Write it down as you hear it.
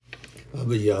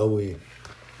Abba Yahweh,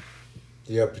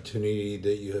 the opportunity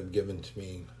that you have given to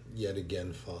me yet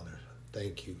again, Father.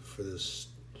 Thank you for this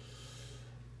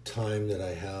time that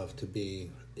I have to be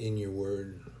in your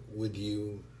word, with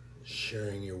you,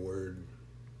 sharing your word,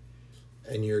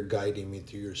 and you're guiding me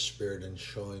through your spirit and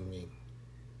showing me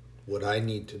what I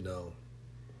need to know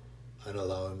and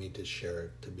allowing me to share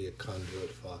it, to be a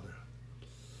conduit, Father.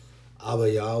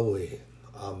 Abba Yahweh,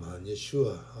 Amen.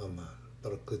 Yeshua, Amen.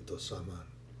 Baraklitos, Amen.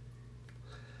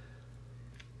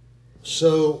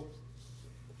 So,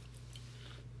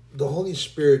 the Holy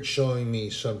Spirit showing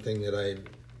me something that I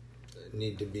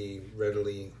need to be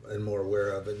readily and more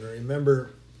aware of. And remember,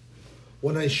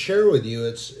 when I share with you,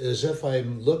 it's as if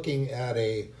I'm looking at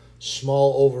a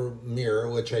small oval mirror,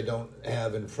 which I don't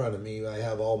have in front of me. I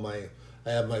have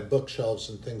my bookshelves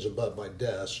and things above my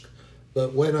desk.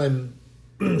 But when I'm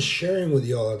sharing with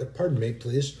you all, pardon me,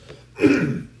 please.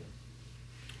 Pardon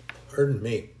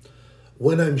me.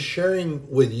 When I'm sharing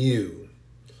with you,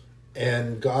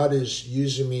 and God is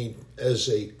using me as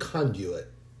a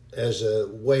conduit, as a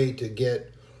way to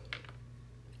get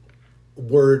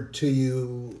word to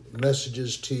you,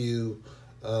 messages to you,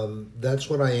 that's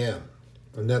what I am,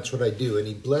 and that's what I do. And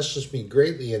he blesses me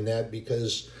greatly in that,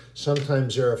 because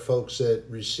sometimes there are folks that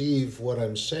receive what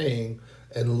I'm saying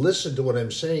and listen to what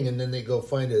I'm saying, and then they go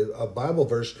find a Bible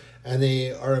verse, and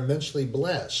they are immensely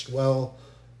blessed. Well,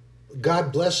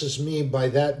 God blesses me by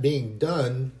that being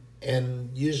done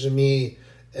and using me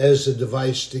as a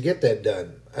device to get that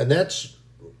done. And that's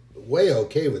way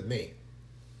okay with me.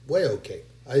 Way okay.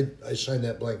 I signed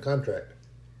that blank contract.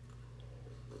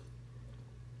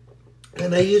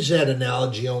 And I use that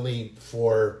analogy only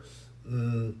for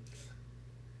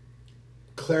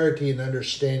clarity and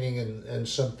understanding, and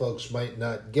some folks might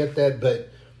not get that, but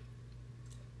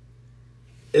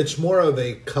it's more of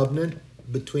a covenant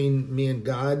between me and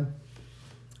God,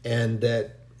 and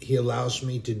that he allows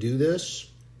me to do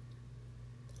this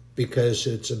because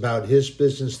it's about his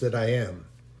business that I am.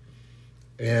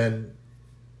 And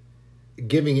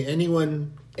giving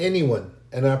anyone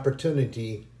an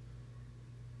opportunity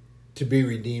to be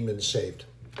redeemed and saved.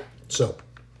 So,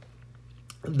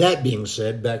 that being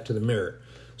said, back to the mirror.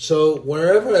 So,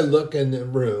 wherever I look in the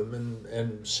room,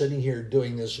 and sitting here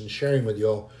doing this and sharing with you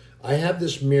all, I have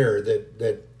this mirror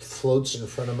that floats in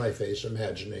front of my face,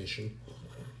 imagination.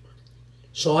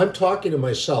 So I'm talking to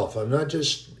myself. I'm not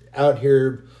just out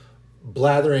here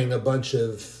blathering a bunch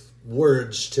of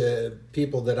words to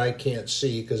people that I can't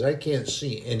see, because I can't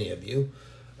see any of you.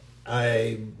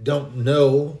 I don't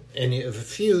know any of a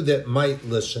few that might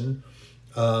listen.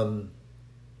 I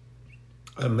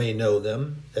may know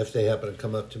them if they happen to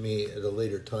come up to me at a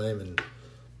later time and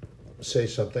say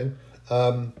something.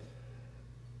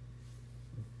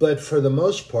 But for the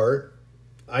most part,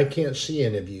 I can't see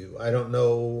any of you. I don't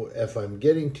know if I'm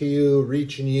getting to you,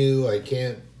 reaching you. I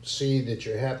can't see that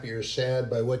you're happy or sad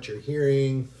by what you're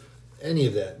hearing. Any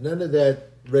of that. None of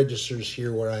that registers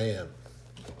here where I am.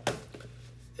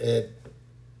 It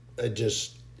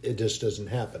just doesn't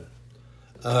happen.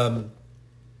 And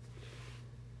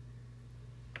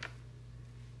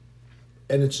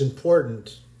it's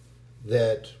important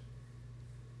that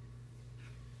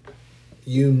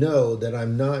you know that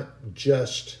I'm not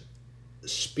just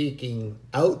speaking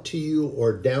out to you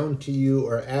or down to you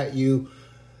or at you.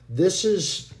 This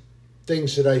is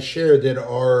things that I share that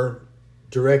are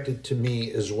directed to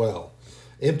me as well.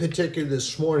 In particular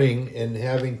this morning, and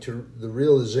having to the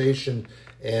realization,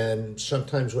 and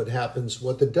sometimes what happens,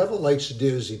 what the devil likes to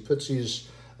do is he puts these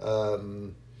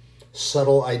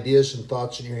subtle ideas and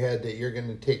thoughts in your head that you're going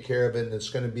to take care of it and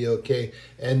it's going to be okay.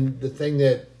 And the thing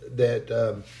that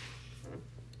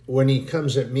when he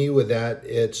comes at me with that,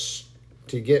 it's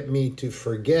to get me to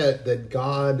forget that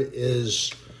God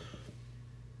is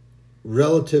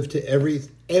relative to every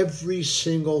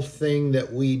single thing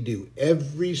that we do,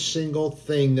 every single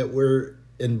thing that we're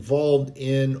involved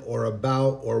in or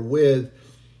about or with.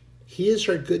 He is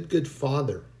our good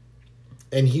Father,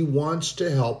 and he wants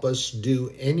to help us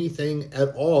do anything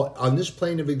at all on this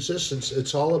plane of existence.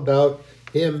 It's all about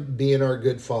him being our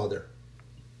good Father.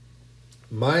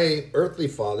 My earthly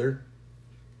father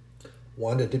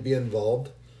wanted to be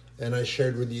involved, and I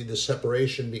shared with you the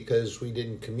separation because we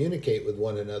didn't communicate with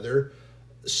one another.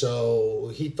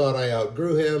 So he thought I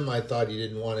outgrew him. I thought he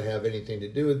didn't want to have anything to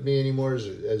do with me anymore as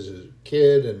a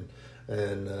kid,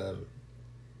 and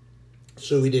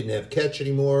so we didn't have catch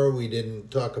anymore. We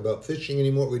didn't talk about fishing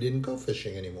anymore. We didn't go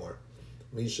fishing anymore.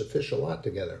 We used to fish a lot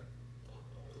together.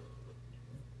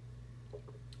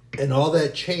 And all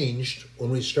that changed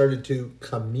when we started to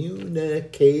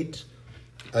communicate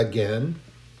again,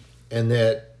 and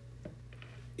that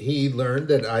he learned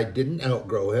that I didn't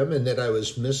outgrow him and that I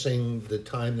was missing the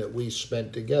time that we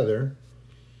spent together.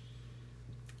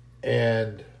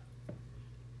 And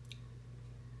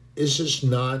is this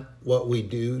not what we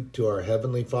do to our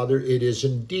Heavenly Father? It is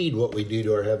indeed what we do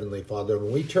to our Heavenly Father.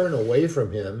 When we turn away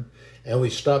from him and we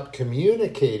stop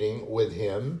communicating with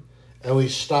him and we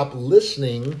stop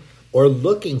listening or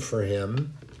looking for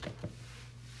him,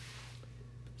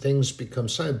 things become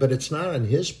silent. But it's not on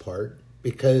his part,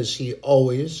 because he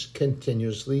always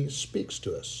continuously speaks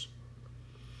to us.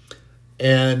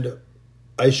 And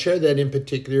I share that in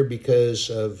particular because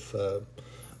of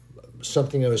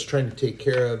something I was trying to take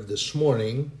care of this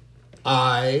morning.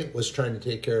 I was trying to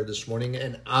take care of this morning,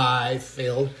 and I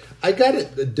failed. I got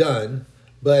it done,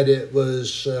 but it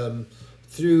was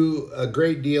through a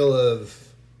great deal of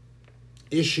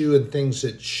issue and things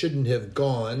that shouldn't have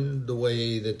gone the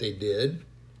way that they did,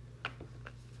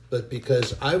 but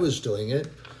because I was doing it.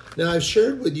 Now, I've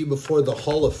shared with you before the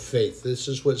Hall of Faith. This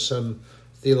is what some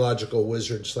theological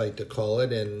wizards like to call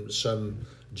it, and some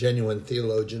genuine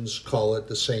theologians call it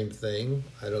the same thing.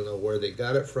 I don't know where they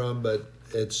got it from, but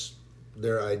it's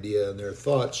their idea and their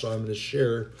thought, so I'm going to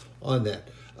share on that.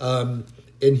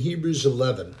 In Hebrews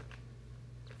 11,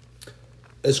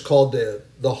 it's called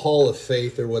the Hall of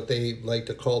Faith, or what they like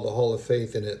to call the Hall of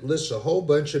Faith, and it lists a whole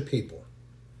bunch of people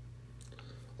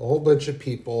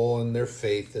and their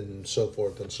faith and so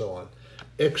forth and so on,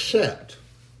 except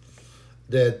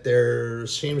that there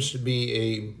seems to be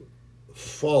a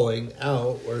falling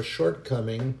out or a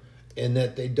shortcoming in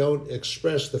that they don't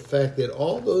express the fact that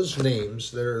all those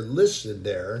names that are listed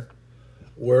there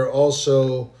were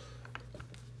also,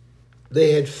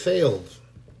 they had failed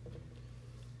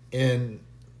in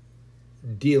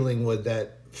dealing with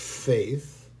that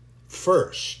faith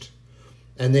first.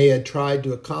 And they had tried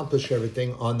to accomplish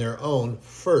everything on their own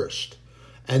first.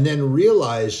 And then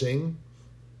realizing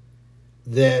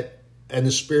that, and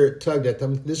the Spirit tugged at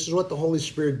them, this is what the Holy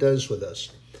Spirit does with us.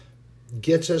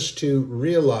 Gets us to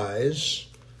realize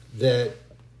that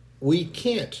we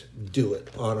can't do it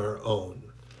on our own.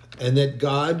 And that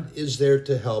God is there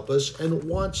to help us and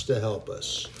wants to help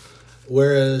us.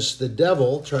 Whereas the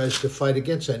devil tries to fight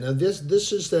against that. Now,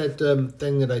 this is that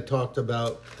thing that I talked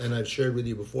about, and I've shared with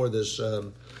you before, this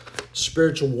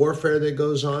spiritual warfare that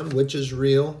goes on, which is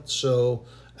real. So,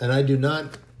 and I do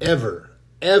not ever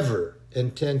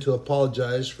intend to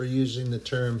apologize for using the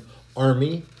term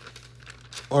army,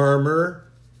 armor,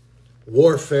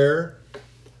 warfare.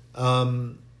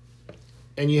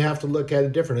 And you have to look at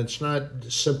it different. It's not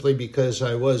simply because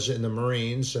I was in the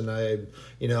Marines and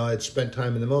I'd spent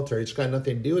time in the military. It's got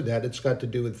nothing to do with that. It's got to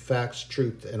do with facts,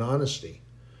 truth, and honesty.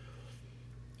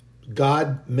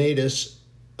 God made us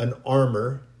an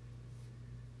armor,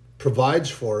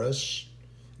 provides for us,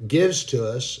 gives to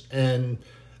us, and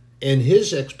in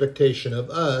his expectation of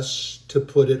us to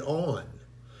put it on.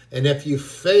 And if you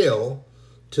fail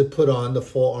to put on the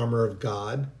full armor of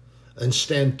God, and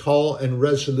stand tall and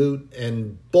resolute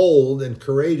and bold and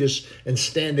courageous and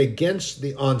stand against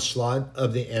the onslaught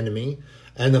of the enemy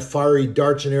and the fiery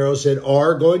darts and arrows that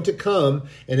are going to come.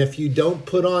 And if you don't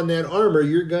put on that armor,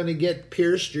 you're going to get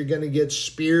pierced, you're going to get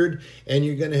speared, and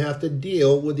you're going to have to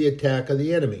deal with the attack of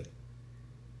the enemy.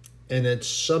 And it's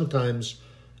sometimes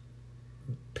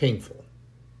painful.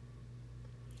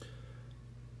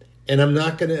 And I'm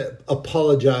not going to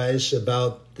apologize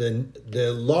about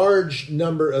the large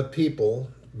number of people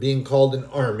being called an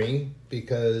army,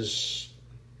 because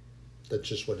that's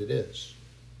just what it is.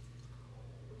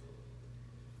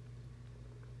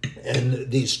 And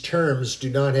these terms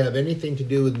do not have anything to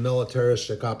do with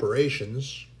militaristic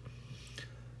operations.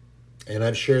 And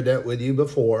I've shared that with you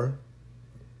before.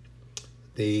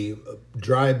 The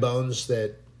dry bones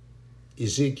that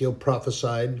Ezekiel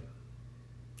prophesied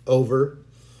over,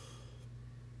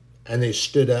 and they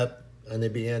stood up, and they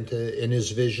began to, in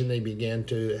his vision, they began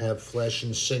to have flesh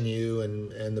and sinew,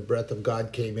 and the breath of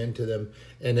God came into them,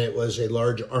 and it was a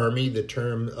large army. The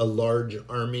term a large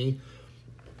army,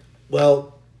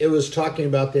 well, it was talking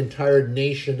about the entire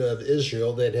nation of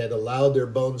Israel that had allowed their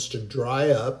bones to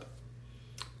dry up.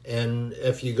 And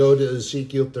if you go to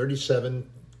Ezekiel 37,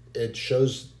 it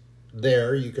shows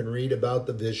there, you can read about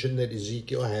the vision that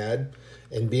Ezekiel had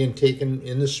and being taken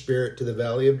in the spirit to the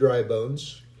valley of dry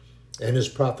bones, and his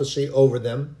prophecy over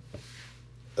them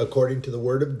according to the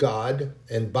word of God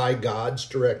and by God's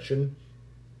direction.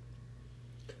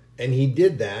 And he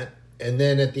did that. And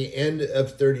then at the end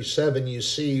of 37, you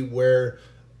see where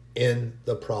in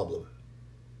the problem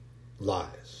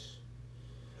lies.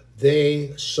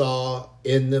 They saw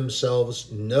in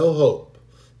themselves no hope.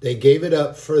 They gave it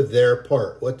up for their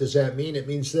part. What does that mean? It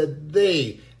means that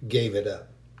they gave it up.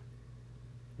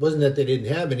 wasn't that they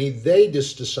didn't have any. They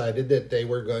just decided that they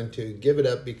were going to give it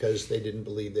up because they didn't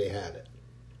believe they had it.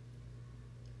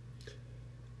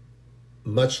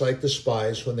 Much like the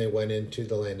spies when they went into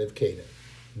the land of Canaan.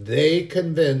 They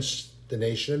convinced the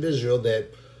nation of Israel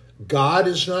that God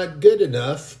is not good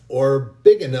enough or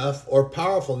big enough or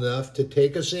powerful enough to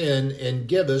take us in and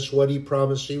give us what he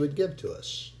promised he would give to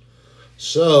us.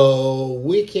 So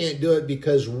we can't do it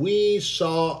because we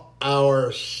saw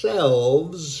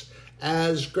ourselves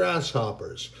as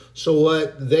grasshoppers. So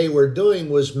what they were doing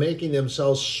was making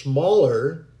themselves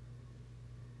smaller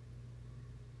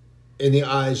in the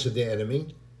eyes of the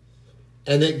enemy,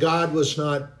 and that God was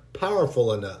not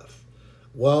powerful enough.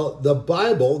 Well, the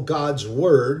Bible, God's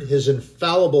Word, his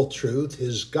infallible truth,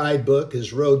 his guidebook,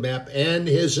 his roadmap, and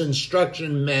his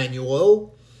instruction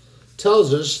manual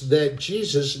tells us that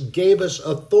Jesus gave us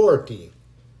authority.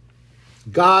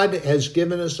 God has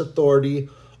given us authority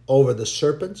over the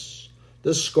serpents,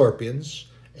 the scorpions,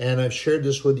 and I've shared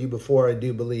this with you before. I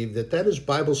do believe that is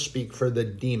Bible speak for the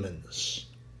demons.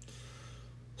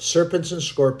 Serpents and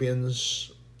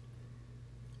scorpions,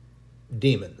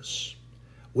 demons.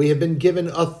 We have been given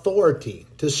authority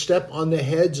to step on the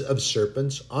heads of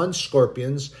serpents, on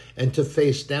scorpions, and to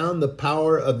face down the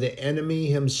power of the enemy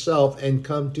himself and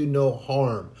come to no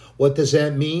harm. What does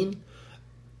that mean?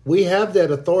 We have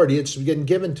that authority. It's been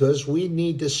given to us. We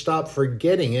need to stop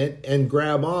forgetting it and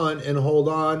grab on and hold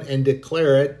on and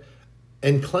declare it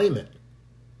and claim it.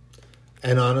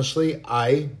 And honestly,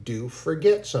 I do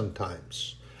forget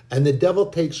sometimes. And the devil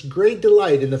takes great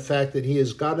delight in the fact that he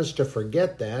has got us to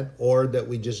forget that, or that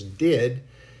we just did,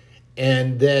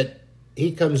 and that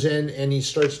he comes in and he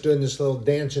starts doing this little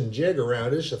dance and jig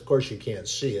around us. Of course, you can't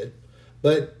see it,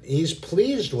 but he's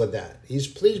pleased with that. He's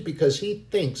pleased because he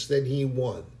thinks that he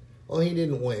won. Well, he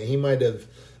didn't win. He might have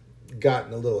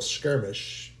gotten a little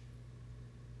skirmish,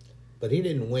 but he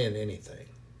didn't win anything.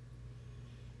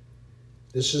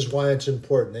 This is why it's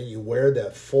important that you wear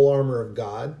that full armor of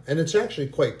God, and it's actually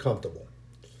quite comfortable.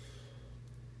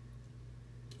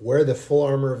 Wear the full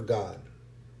armor of God.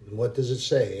 And what does it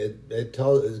say? It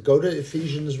tells. Go to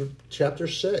Ephesians chapter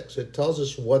 6. It tells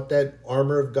us what that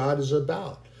armor of God is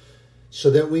about, so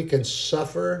that we can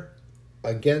suffer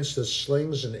against the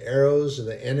slings and arrows of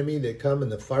the enemy that come,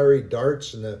 and the fiery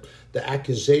darts and the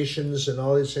accusations and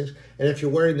all these things. And if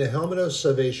you're wearing the helmet of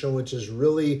salvation, which is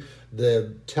really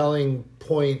the telling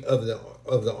point of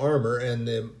the armor and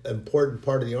the important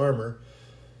part of the armor,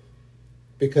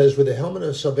 because with the helmet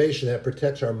of salvation, that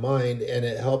protects our mind and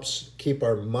it helps keep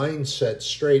our mindset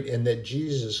straight, and that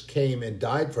Jesus came and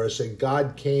died for us, that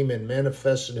God came and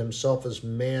manifested himself as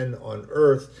man on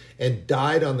earth and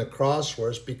died on the cross for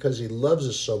us because he loves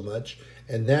us so much.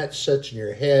 And that sets in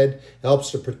your head, helps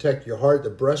to protect your heart, the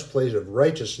breastplate of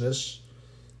righteousness,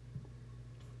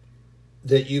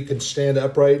 that you can stand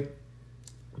upright,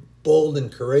 bold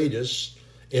and courageous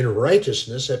in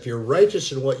righteousness. If you're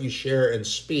righteous in what you share and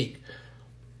speak,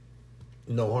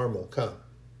 no harm will come.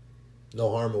 No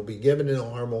harm will be given and no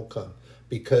harm will come,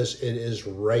 because it is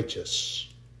righteous.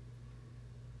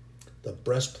 The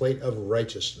breastplate of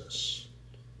righteousness.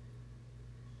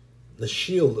 The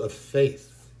shield of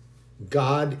faith.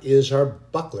 God is our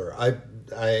buckler.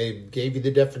 I gave you the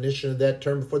definition of that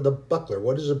term before, the buckler.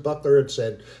 What is a buckler? It's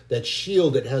that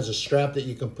shield that has a strap that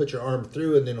you can put your arm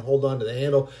through and then hold on to the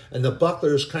handle. And the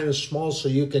buckler is kind of small, so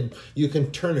you can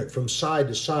turn it from side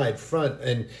to side, front,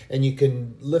 and you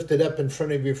can lift it up in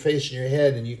front of your face and your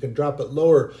head, and you can drop it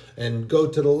lower and go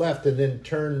to the left and then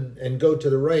turn and go to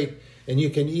the right. And you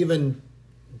can even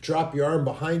drop your arm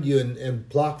behind you and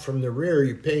block from the rear.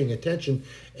 You're paying attention.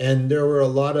 And there were a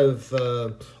lot of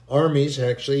armies,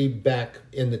 actually, back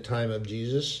in the time of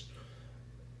Jesus,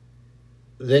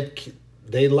 that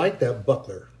they liked that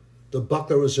buckler. The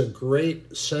buckler was a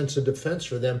great sense of defense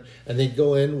for them, and they'd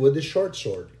go in with the short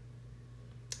sword.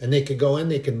 And they could go in,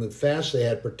 they could move fast, they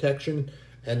had protection,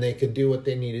 and they could do what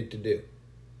they needed to do.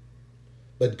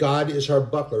 But God is our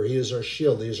buckler. He is our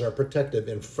shield. He is our protective,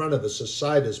 in front of us,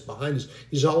 beside us, behind us.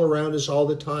 He's all around us all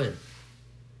the time.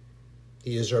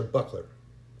 He is our buckler.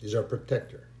 He's our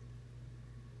protector.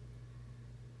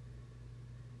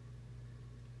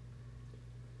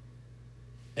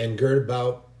 And gird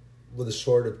about with a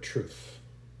sword of truth.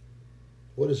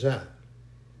 What is that?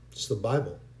 It's the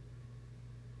Bible.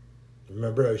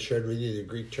 Remember, I shared with you the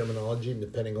Greek terminology, and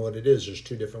depending on what it is, there's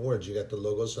two different words. You got the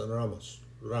logos and rama.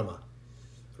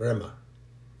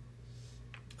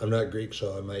 I'm not Greek,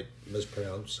 so I might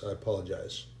mispronounce. I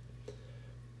apologize.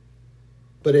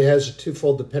 But it has a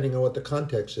twofold depending on what the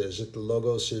context is. If the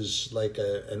logos is like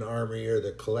an armory or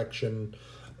the collection,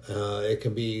 it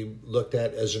can be looked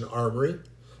at as an armory.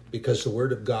 because the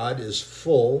Word of God is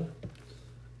full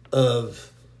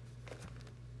of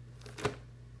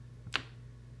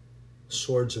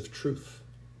swords of truth,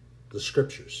 the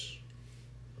Scriptures.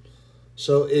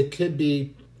 So it could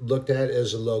be looked at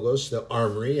as a logos, the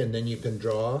armory, and then you can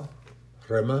draw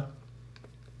rema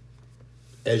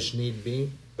as need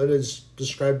be, but it's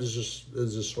described as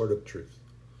a sword of truth.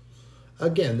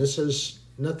 Again, this has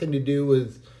nothing to do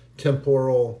with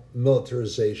temporal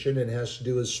militarization. It has to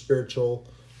do with spiritual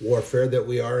warfare that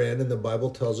we are in, and the Bible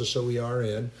tells us that we are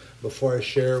in. Before I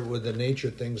share with the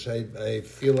nature things, I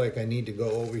feel like I need to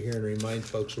go over here and remind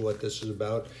folks of what this is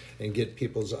about and get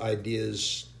people's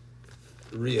ideas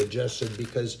readjusted,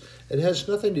 because it has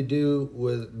nothing to do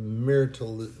with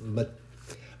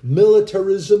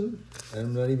militarism.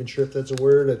 I'm not even sure if that's a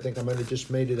word. I think I might have just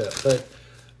made it up. But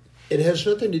it has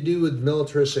nothing to do with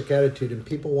militaristic attitude, and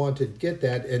people want to get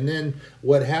that. And then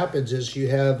what happens is you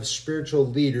have spiritual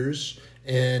leaders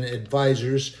and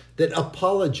advisors that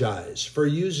apologize for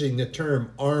using the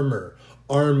term armor,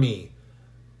 army,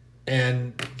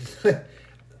 and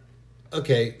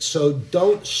okay, so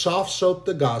don't soft soap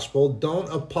the gospel. Don't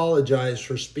apologize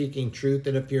for speaking truth.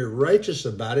 And if you're righteous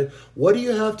about it, what do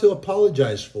you have to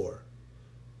apologize for?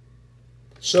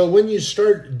 So when you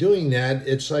start doing that,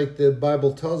 it's like the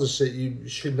Bible tells us that you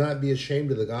should not be ashamed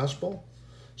of the gospel.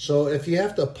 So if you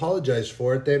have to apologize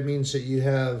for it, that means that you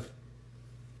have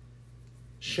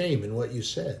shame in what you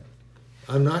said.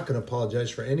 I'm not going to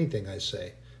apologize for anything I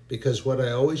say, because what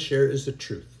I always share is the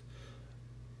truth.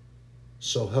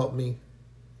 So help me,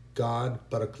 God,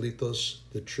 Parakletos,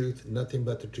 the truth, nothing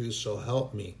but the truth. So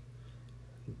help me,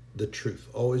 the truth,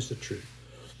 always the truth.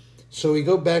 So we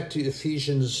go back to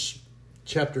Ephesians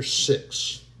chapter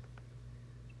 6.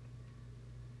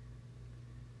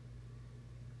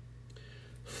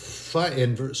 Starting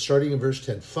in verse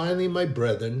 10. Finally, my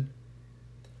brethren,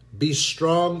 be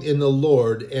strong in the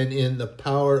Lord and in the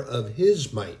power of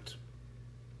his might.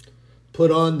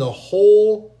 Put on the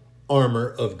whole armor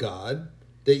of God,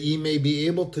 that ye may be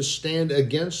able to stand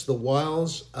against the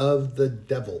wiles of the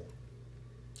devil.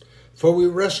 For we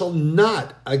wrestle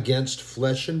not against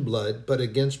flesh and blood, but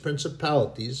against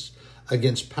principalities,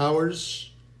 against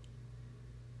powers,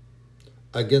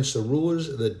 against the rulers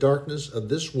of the darkness of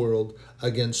this world,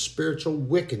 against spiritual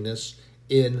wickedness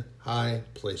in high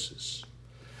places.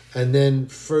 And then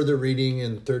further reading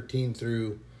in 13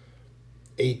 through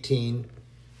 18,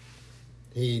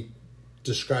 he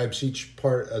describes each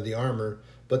part of the armor.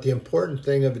 But the important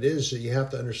thing of it is that you have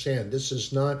to understand this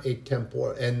is not a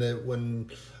temporal, and that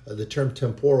when the term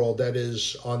temporal, that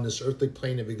is on this earthly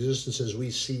plane of existence, as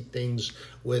we see things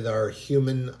with our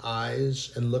human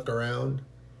eyes and look around.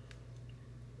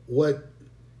 What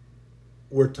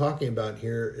we're talking about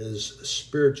here is a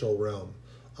spiritual realm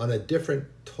on a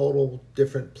total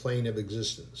different plane of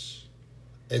existence.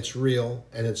 It's real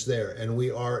and it's there, and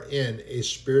we are in a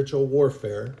spiritual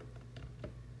warfare.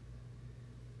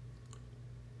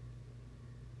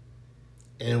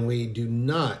 And we do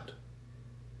not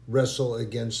wrestle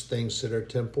against things that are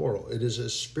temporal. It is a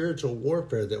spiritual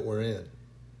warfare that we're in.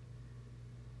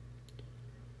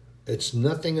 It's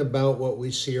nothing about what we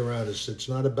see around us. It's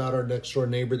not about our next door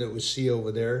neighbor that we see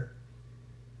over there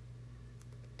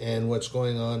and what's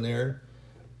going on there.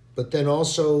 But then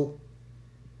also,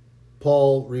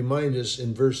 Paul reminds us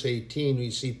in verse 18, we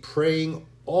see praying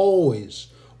always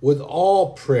with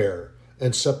all prayer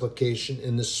and supplication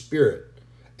in the Spirit,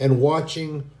 and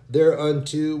watching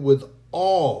thereunto with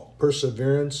all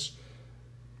perseverance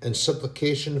and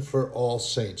supplication for all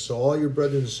saints. So all your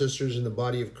brothers and sisters in the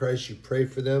body of Christ, you pray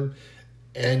for them,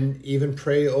 and even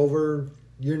pray over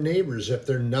your neighbors. If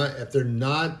they're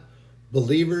not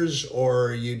believers,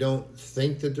 or you don't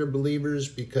think that they're believers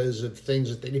because of things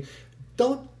that they do,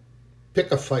 don't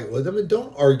pick a fight with them, and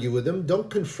don't argue with them. Don't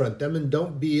confront them, and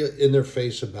don't be in their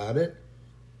face about it.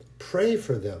 Pray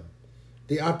for them.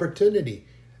 The opportunity.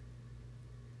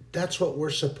 That's what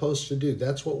we're supposed to do.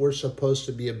 That's what we're supposed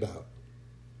to be about.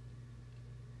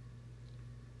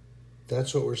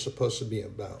 That's what we're supposed to be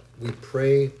about. We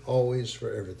pray always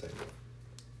for everything.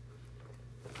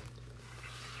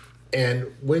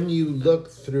 And when you look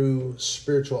through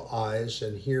spiritual eyes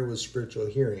and hear with spiritual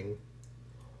hearing,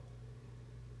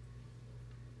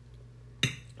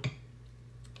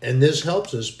 and this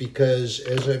helps us because,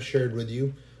 as I've shared with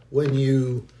you, when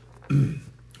you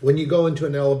go into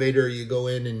an elevator, you go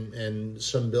in, and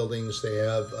some buildings, they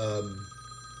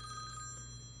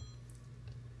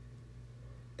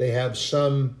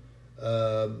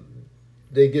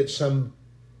get some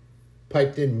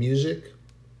piped in music.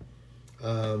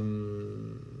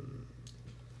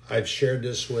 I've shared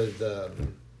this with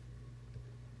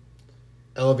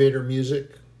elevator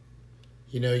music,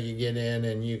 You get in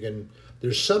and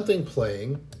there's something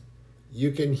playing.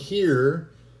 You can hear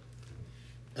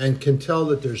and can tell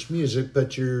that there's music,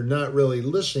 but you're not really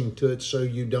listening to it, so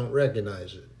you don't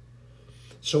recognize it.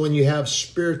 So when you have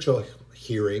spiritual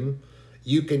hearing,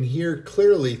 you can hear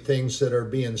clearly things that are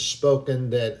being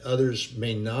spoken that others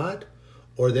may not,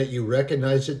 or that you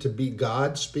recognize it to be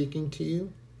God speaking to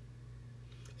you.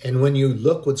 And when you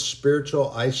look with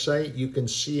spiritual eyesight, you can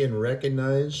see and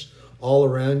recognize all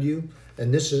around you.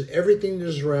 And this is everything that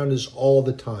is around us all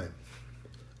the time.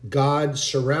 God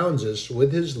surrounds us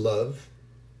with his love,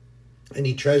 and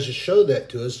he tries to show that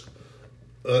to us.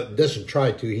 Doesn't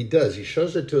try to, he does. He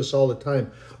shows it to us all the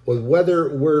time. Well,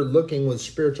 whether we're looking with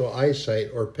spiritual eyesight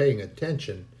or paying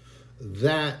attention,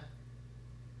 that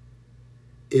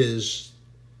is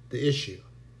the issue.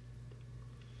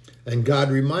 And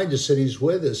God reminds us that he's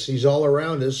with us. He's all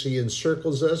around us. He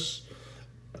encircles us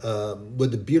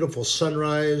with a beautiful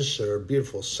sunrise or a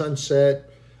beautiful sunset,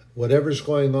 whatever's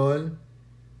going on.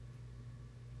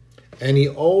 And he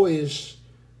always,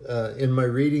 in my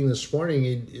reading this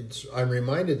morning, I'm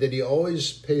reminded that he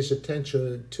always pays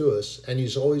attention to us, and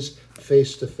he's always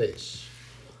face to face.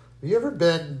 Have you ever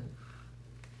been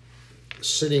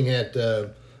sitting at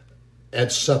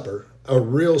supper, a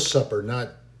real supper, not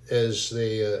as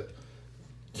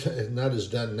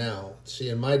done now? See,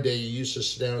 in my day, you used to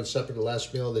sit down at supper, the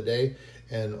last meal of the day,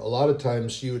 and a lot of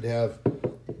times you would have.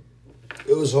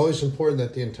 It was always important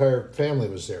that the entire family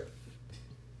was there,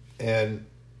 and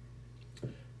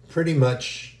pretty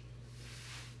much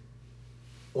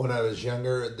when I was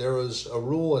younger, there was a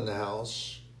rule in the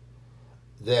house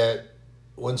that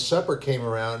when supper came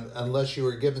around, unless you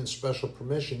were given special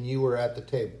permission, you were at the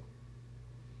table.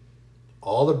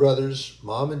 All the brothers,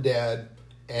 mom and dad,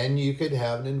 and you could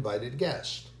have an invited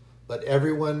guest. But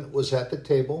everyone was at the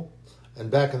table. And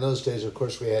back in those days, of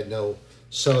course, we had no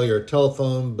cellular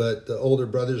telephone, but the older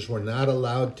brothers were not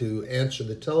allowed to answer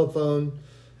the telephone,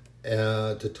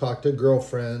 to talk to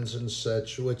girlfriends and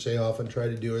such, which they often try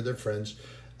to do with their friends.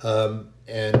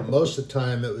 And most of the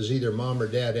time, it was either mom or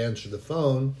dad answered the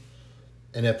phone.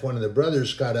 And if one of the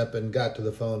brothers got up and got to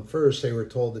the phone first, they were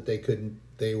told that they couldn't.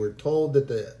 They were told that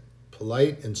the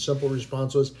polite and simple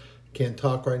response was, "Can't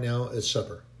talk right now, it's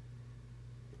supper.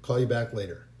 Call you back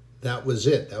later." That was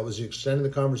it. That was the extent of the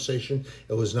conversation.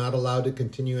 It was not allowed to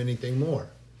continue anything more.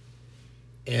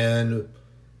 And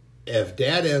if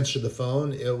dad answered the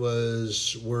phone, it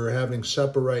was, "We're having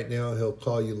supper right now, he'll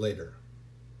call you later."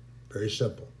 Very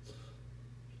simple.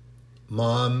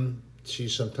 Mom, she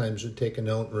sometimes would take a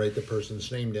note and write the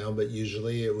person's name down, but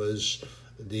usually it was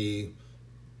the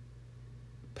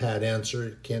pat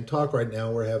answer, "Can't talk right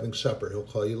now, we're having supper. He'll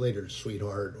call you later,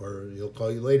 sweetheart," or "He'll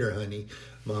call you later, honey."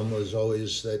 Mom was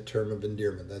always that term of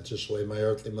endearment. That's just the way my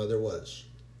earthly mother was.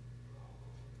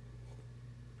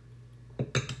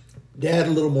 Dad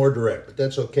a little more direct, but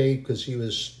that's okay because he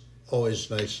was always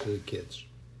nice to the kids.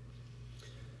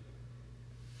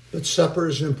 But supper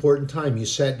is an important time. You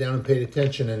sat down and paid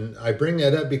attention. And I bring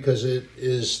that up because it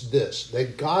is this,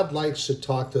 that God likes to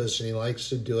talk to us, and he likes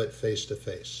to do it face to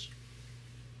face.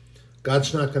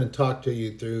 God's not going to talk to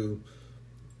you through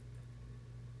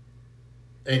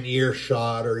an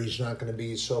earshot, or he's not going to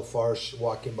be so far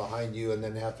walking behind you and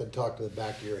then have to talk to the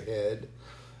back of your head.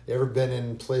 You ever been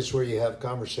in a place where you have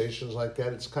conversations like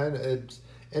that?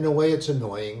 In a way, it's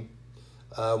annoying.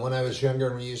 When I was younger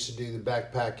and we used to do the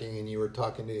backpacking and you were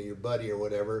talking to your buddy or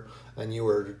whatever, and you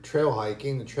were trail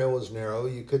hiking, the trail was narrow,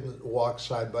 you couldn't walk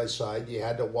side by side, you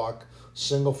had to walk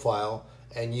single file,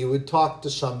 and you would talk to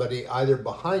somebody either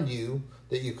behind you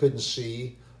that you couldn't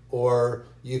see, or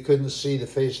you couldn't see the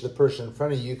face of the person in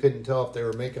front of you. You couldn't tell if they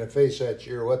were making a face at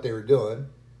you or what they were doing.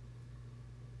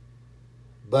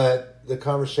 But the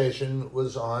conversation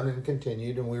was on and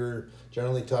continued, and we were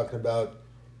generally talking about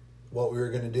what we were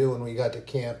going to do when we got to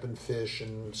camp and fish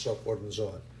and so forth and so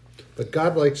on. But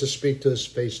God likes to speak to us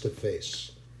face to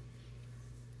face.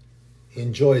 He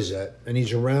enjoys that, and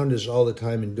he's around us all the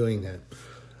time in doing that.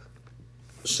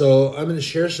 So I'm going to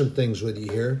share some things with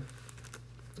you here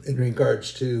in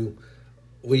regards to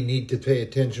we need to pay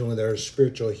attention with our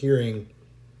spiritual hearing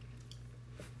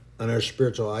and our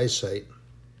spiritual eyesight.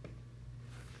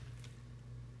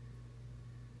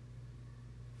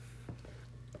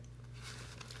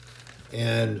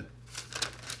 And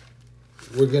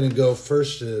we're going to go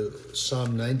first to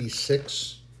Psalm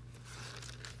 96,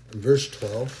 verse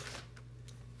 12.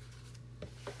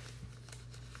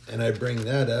 And I bring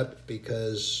that up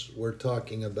because we're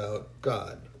talking about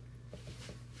God.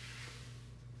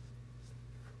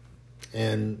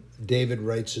 And David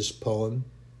writes his poem.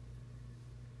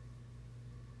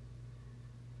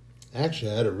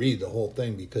 Actually, I had to read the whole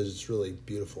thing because it's really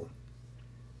beautiful.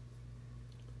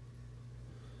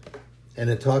 And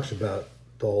it talks about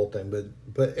the whole thing,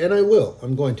 but and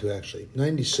I'm going to actually.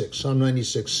 96, Psalm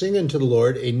 96. Sing unto the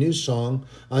Lord a new song,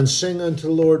 sing unto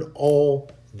the Lord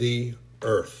all the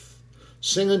earth.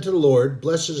 Sing unto the Lord,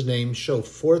 bless his name, show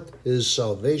forth his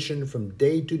salvation from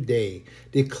day to day.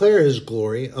 Declare his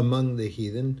glory among the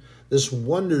heathen, his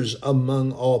wonders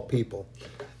among all people.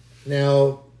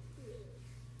 Now,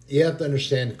 you have to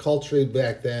understand, culturally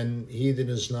back then, heathen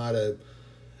is not a...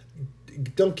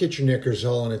 Don't get your knickers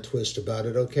all in a twist about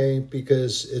it, okay?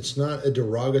 Because it's not a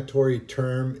derogatory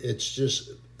term. It's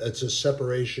a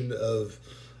separation of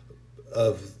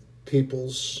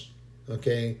peoples,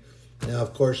 okay? Now,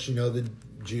 of course, the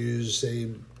Jews,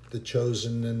 the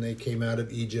chosen, and they came out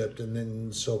of Egypt, and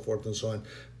then so forth and so on.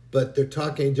 But they're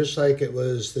talking just like it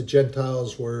was the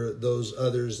Gentiles were those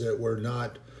others that were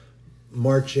not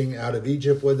marching out of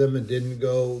Egypt with them and didn't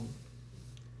go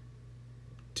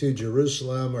to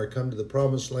Jerusalem or come to the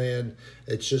promised land.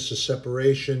 It's just a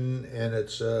separation, and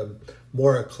it's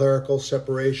more a clerical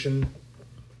separation.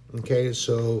 Okay,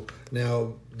 so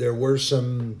now there were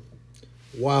some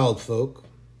wild folk,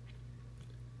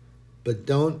 but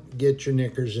don't get your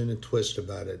knickers in a twist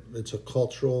about it. It's a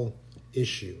cultural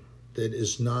issue that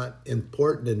is not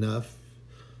important enough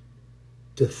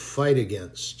to fight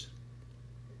against.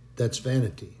 That's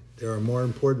vanity. There are more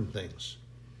important things.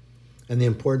 And the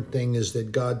important thing is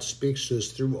that God speaks to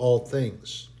us through all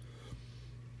things.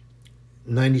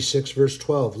 96 verse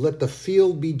 12, let the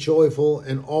field be joyful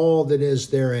and all that is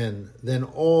therein. Then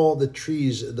all the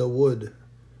trees of the wood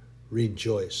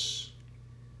rejoice.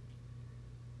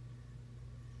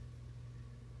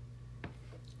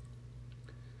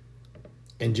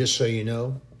 And just so you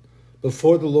know,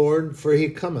 before the Lord, for he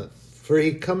cometh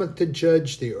to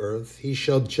judge the earth. He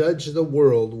shall judge the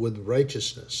world with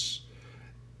righteousness,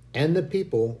 and the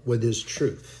people with his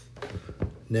truth.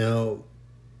 Now,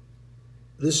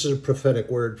 this is a prophetic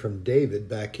word from David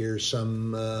back here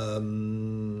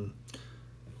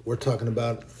we're talking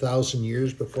about 1,000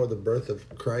 years before the birth of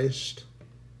Christ.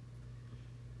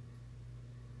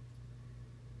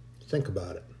 Think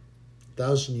about it.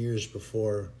 1,000 years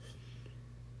before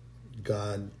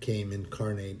God came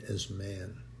incarnate as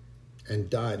man and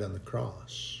died on the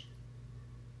cross.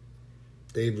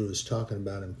 David was talking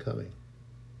about him coming.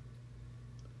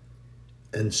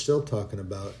 And still talking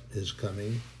about his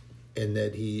coming, and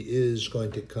that he is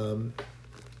going to come,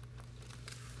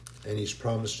 and he's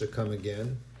promised to come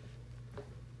again.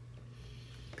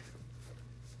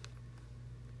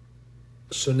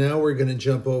 So now we're going to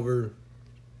jump over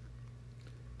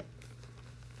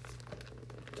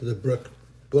to the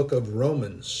book of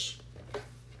Romans.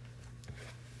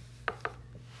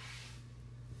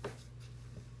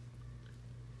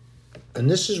 And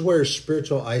this is where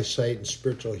spiritual eyesight and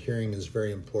spiritual hearing is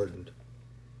very important.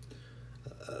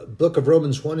 Book of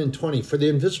Romans 1 and 20. For the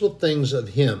invisible things of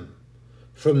him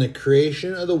from the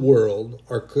creation of the world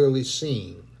are clearly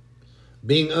seen,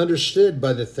 being understood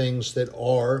by the things that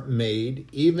are made,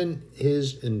 even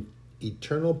his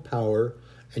eternal power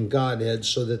and Godhead,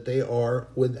 so that they are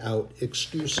without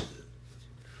excuse.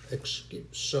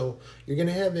 So you're going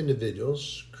to have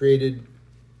individuals created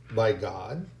by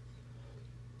God.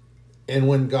 And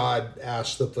when God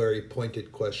asks the very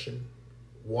pointed question,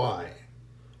 why?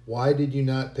 Why did you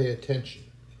not pay attention?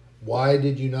 Why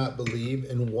did you not believe?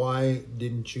 And why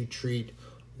didn't you treat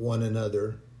one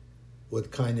another with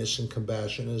kindness and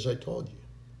compassion as I told you?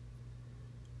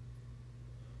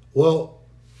 Well,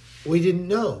 we didn't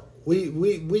know. We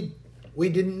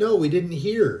didn't know. We didn't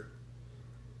hear.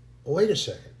 Wait a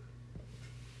second.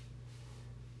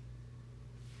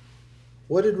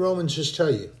 What did Romans just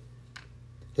tell you?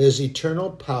 His eternal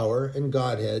power and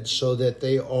Godhead, so that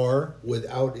they are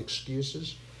without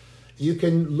excuses. You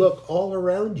can look all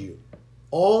around you,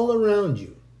 all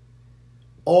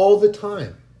the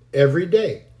time, every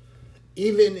day,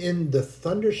 even in the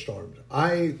thunderstorms.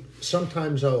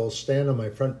 Sometimes I will stand on my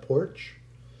front porch,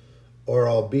 or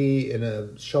I'll be in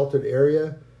a sheltered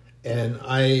area, and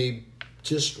I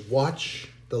just watch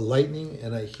the lightning,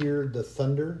 and I hear the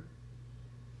thunder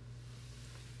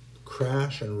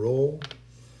crash and roll.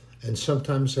 And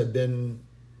sometimes I've been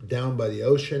down by the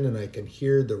ocean and I can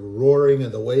hear the roaring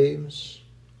of the waves.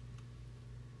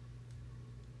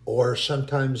 Or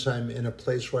sometimes I'm in a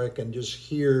place where I can just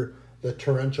hear the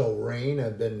torrential rain.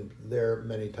 I've been there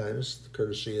many times,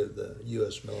 courtesy of the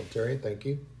U.S. military. Thank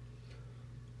you.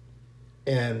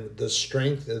 And the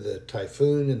strength of the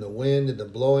typhoon and the wind and the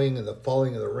blowing and the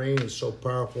falling of the rain is so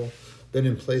powerful. Been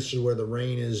in places where the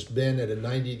rain has been at a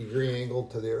 90-degree angle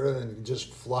to the earth and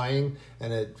just flying,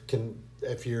 and it can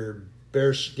if you're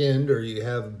bare-skinned or you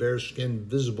have bare skin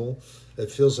visible,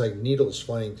 it feels like needles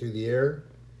flying through the air.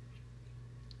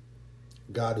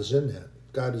 God is in that.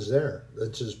 God is there.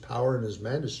 That's his power and his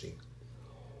majesty.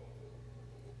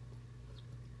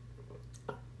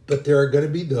 But there are going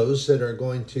to be those that are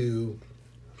going to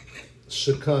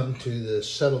succumb to the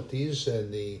subtleties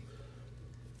and the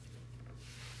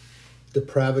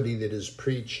depravity that is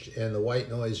preached and the white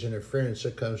noise interference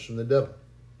that comes from the devil.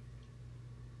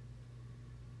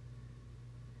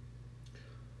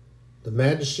 The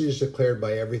majesty is declared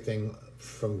by everything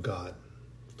from God.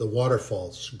 The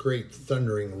waterfalls, great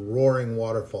thundering, roaring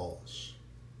waterfalls.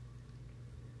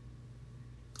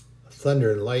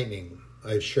 Thunder and lightning.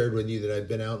 I've shared with you that I've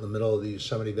been out in the middle of the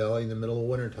Yosemite Valley in the middle of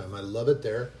wintertime. I love it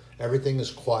there. Everything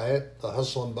is quiet. The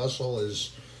hustle and bustle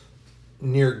is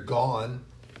near gone.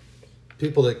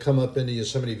 People that come up into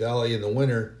Yosemite Valley in the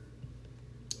winter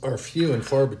are few and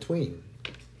far between.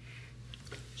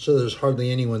 So there's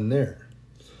hardly anyone there.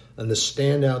 And to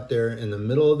stand out there in the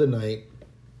middle of the night,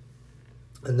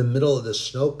 in the middle of the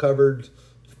snow-covered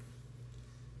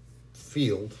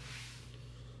field,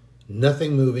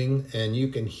 nothing moving, and you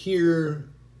can hear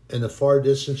in the far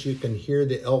distance, you can hear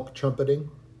the elk trumpeting.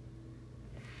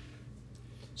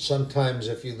 Sometimes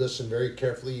if you listen very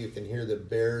carefully, you can hear the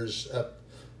bears up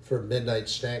for midnight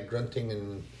snack grunting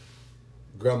and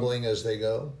grumbling as they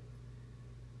go.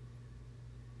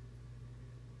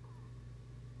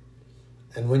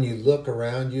 And when you look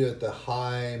around you at the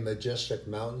high, majestic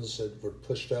mountains that were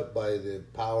pushed up by the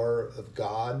power of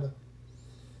God,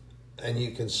 and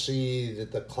you can see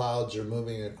that the clouds are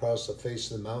moving across the face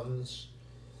of the mountains,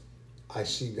 I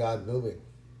see God moving.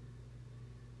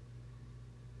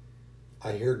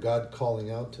 I hear God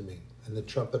calling out to me, and the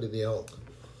trumpet of the elk.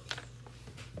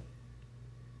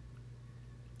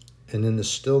 And in the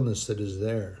stillness that is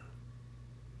there,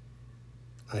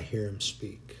 I hear him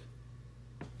speak.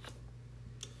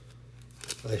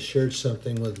 I shared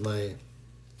something with my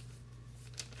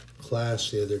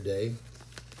class the other day,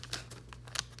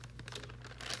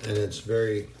 and it's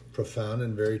very profound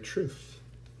and very truth.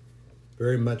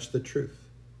 Very much the truth.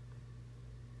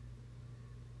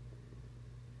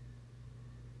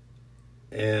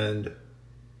 And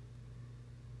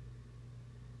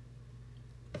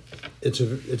it's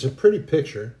a pretty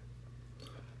picture.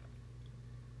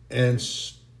 And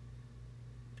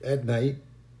at night,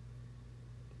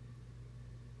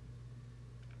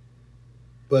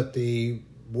 but the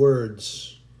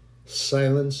words,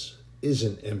 silence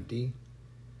isn't empty,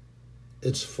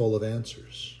 it's full of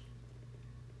answers.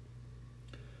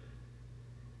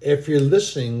 If you're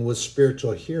listening with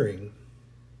spiritual hearing,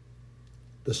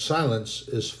 the silence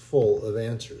is full of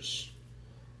answers.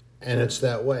 And it's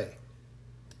that way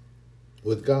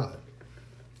with God.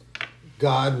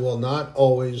 God will not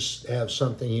always have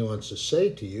something he wants to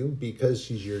say to you because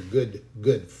he's your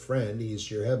good friend. He's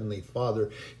your heavenly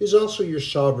Father. He's also your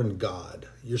sovereign God,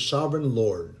 your sovereign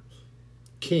Lord,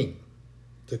 King,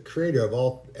 the creator of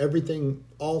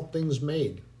all things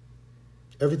made.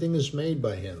 Everything is made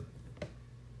by him.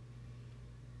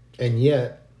 And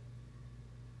yet,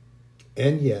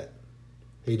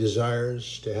 he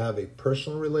desires to have a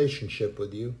personal relationship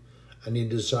with you, and he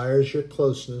desires your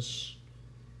closeness,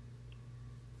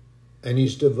 and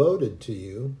he's devoted to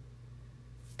you,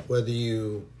 whether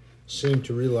you seem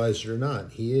to realize it or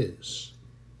not. He is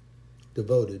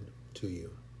devoted to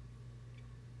you.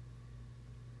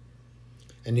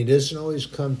 And he doesn't always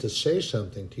come to say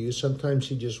something to you. Sometimes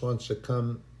he just wants to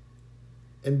come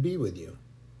and be with you.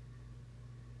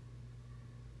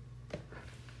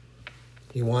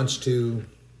 He wants to,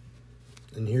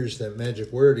 and here's that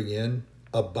magic word again,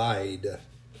 abide.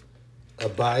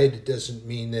 Abide doesn't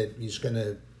mean that he's going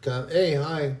to come, hey,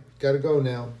 hi, got to go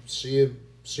now. See you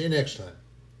next time.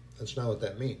 That's not what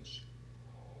that means.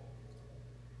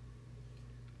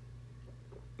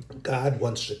 God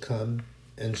wants to come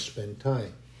and spend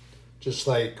time. Just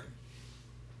like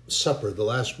supper, the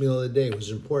last meal of the day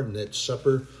was important. That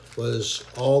supper was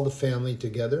all the family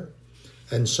together.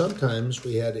 And sometimes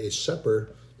we had a supper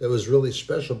that was really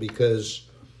special because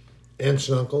aunts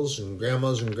and uncles and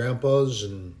grandmas and grandpas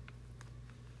and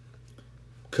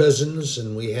cousins,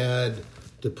 and we had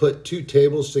to put 2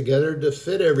 tables together to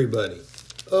fit everybody.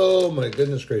 Oh my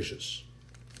goodness gracious.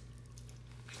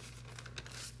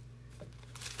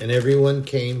 And everyone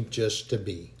came just to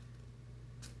be.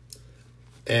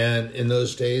 And in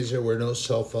those days there were no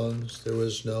cell phones. There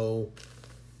was no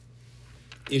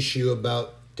issue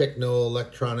about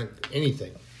techno-electronic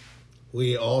anything.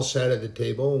 We all sat at the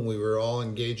table and we were all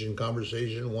engaged in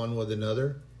conversation one with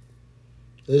another.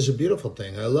 It was a beautiful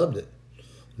thing. I loved it.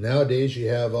 Nowadays, you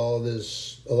have all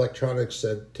this electronics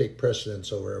that take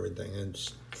precedence over everything, and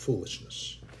it's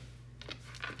foolishness.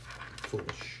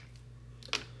 Foolish.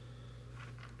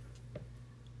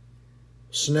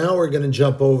 So now we're going to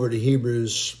jump over to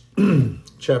Hebrews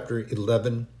chapter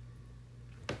 11,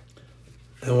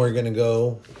 and we're going to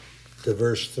go to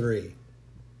verse 3.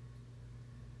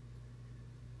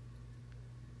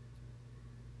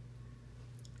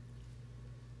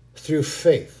 Through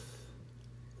faith,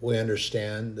 we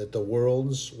understand that the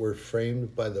worlds were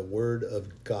framed by the word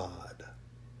of God,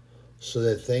 so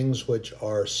that things which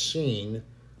are seen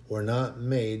were not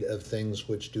made of things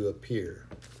which do appear.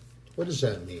 What does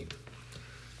that mean?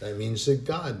 That means that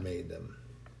God made them.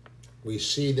 We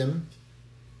see them,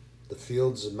 the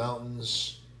fields, the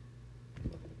mountains.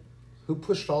 Who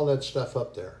pushed all that stuff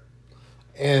up there?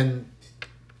 And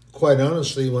quite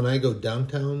honestly, when I go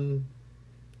downtown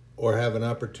or have an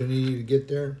opportunity to get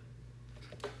there,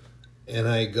 and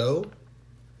I go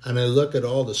and I look at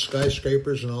all the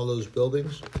skyscrapers and all those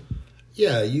buildings,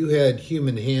 yeah, you had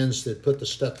human hands that put the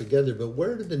stuff together, but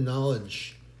where did the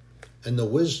knowledge and the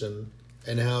wisdom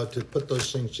and how to put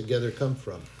those things together come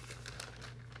from?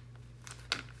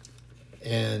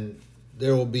 And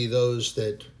there will be those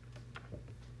that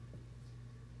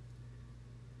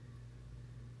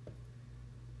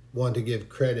want to give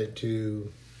credit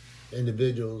to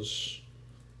individuals.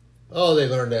 Oh, they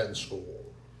learned that in school.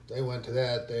 They went to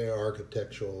that, their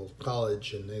architectural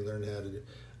college, and they learned how to do.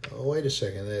 Oh, wait a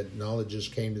second, that knowledge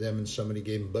just came to them and somebody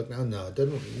gave them a book. No, it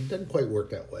doesn't quite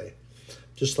work that way.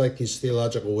 Just like these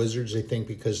theological wizards, they think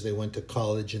because they went to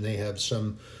college and they have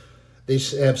some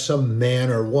man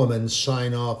or woman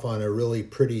sign off on a really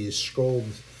pretty scrolled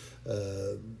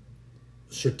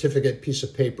certificate piece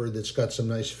of paper that's got some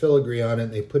nice filigree on it,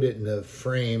 and they put it in a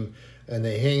frame and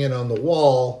they hang it on the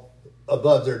wall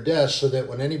above their desk so that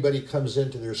when anybody comes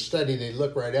into their study, they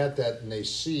look right at that and they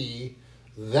see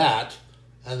that,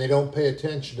 and they don't pay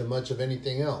attention to much of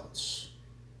anything else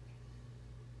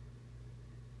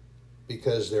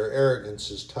because their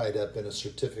arrogance is tied up in a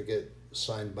certificate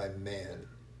signed by man.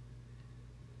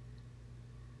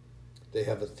 They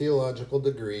have a theological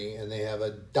degree and they have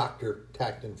a doctor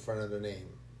tacked in front of the name.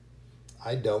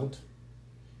 I don't,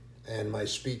 and my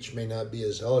speech may not be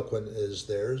as eloquent as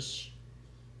theirs,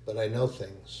 but I know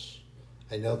things.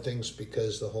 I know things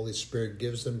because the Holy Spirit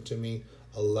gives them to me,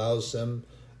 allows them.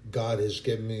 God has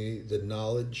given me the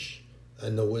knowledge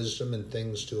and the wisdom and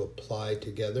things to apply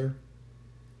together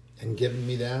and given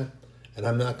me that. And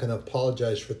I'm not going to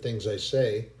apologize for things I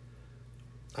say.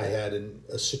 I had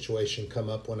a situation come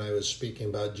up when I was speaking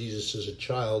about Jesus as a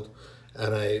child,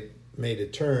 and I made a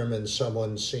term and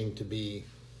someone seemed to be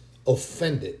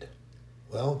offended.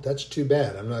 Well, that's too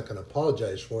bad. I'm not going to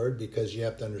apologize for it, because you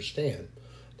have to understand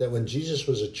that when Jesus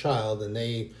was a child and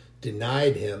they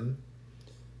denied him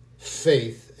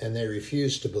faith and they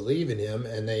refused to believe in him,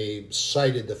 and they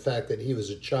cited the fact that he was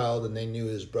a child and they knew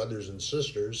his brothers and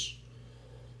sisters,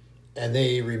 and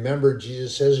they remembered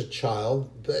Jesus as a child,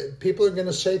 but people are going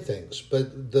to say things.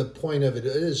 But the point of it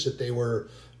is that they were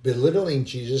belittling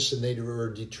Jesus and they were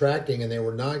detracting, and they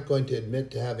were not going to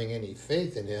admit to having any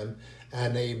faith in him,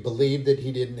 and they believed that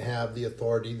he didn't have the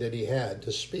authority that he had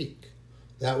to speak.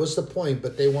 That was the point,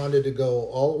 but they wanted to go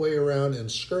all the way around and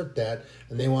skirt that,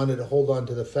 and they wanted to hold on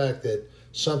to the fact that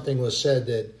something was said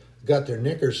that got their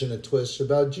knickers in a twist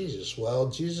about Jesus. Well,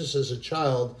 Jesus as a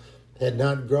child had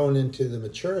not grown into the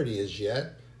maturity as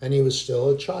yet, and he was still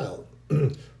a child.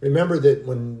 Remember that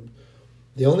when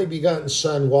the only begotten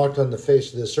Son walked on the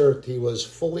face of this earth, he was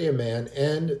fully a man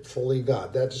and fully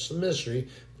God. That's a mystery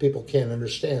people can't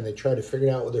understand. They try to figure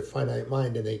it out with their finite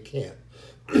mind, and they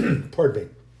can't. Pardon me.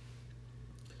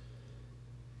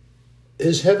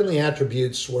 His heavenly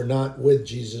attributes were not with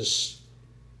Jesus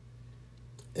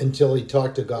until he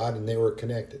talked to God and they were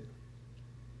connected.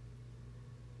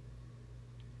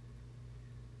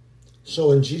 So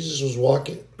when Jesus was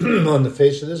walking on the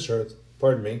face of this earth,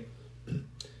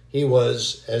 he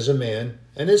was as a man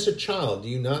and as a child. Do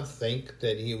you not think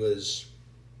that he was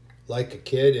like a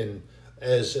kid? And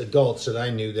as adults that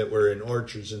I knew that were in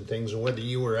orchards and things, and whether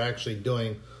you were actually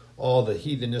doing all the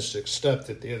heathenistic stuff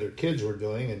that the other kids were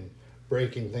doing and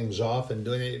breaking things off and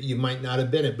doing it, you might not have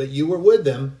been it, but you were with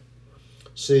them.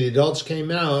 So the adults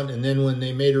came out, and then when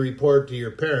they made a report to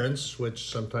your parents, which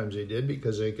sometimes they did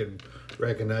because they could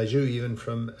recognize you even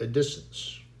from a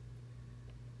distance.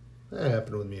 That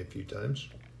happened with me a few times.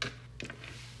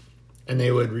 And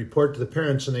they would report to the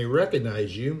parents and they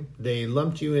recognized you. They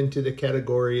lumped you into the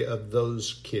category of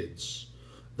those kids,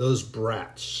 those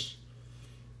brats.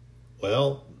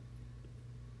 Well,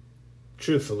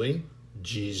 truthfully,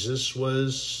 Jesus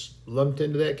was lumped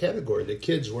into that category. The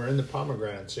kids were in the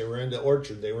pomegranates, they were in the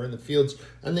orchard, they were in the fields,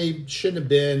 and they shouldn't have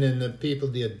been, and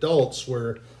the adults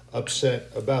were upset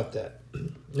about that.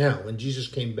 Now, when Jesus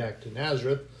came back to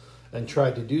Nazareth and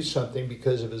tried to do something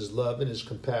because of his love and his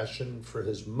compassion for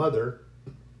his mother,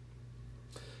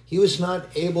 he was not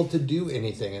able to do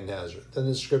anything in Nazareth, and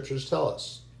the scriptures tell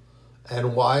us.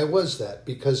 And why was that?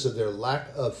 Because of their lack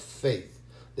of faith.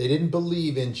 They didn't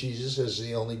believe in Jesus as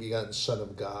the only begotten Son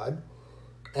of God.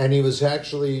 And he was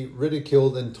actually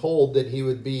ridiculed and told that he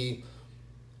would be...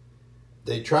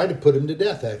 They tried to put him to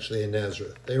death, actually, in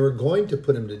Nazareth. They were going to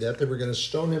put him to death. They were going to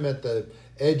stone him at the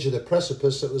edge of the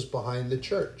precipice that was behind the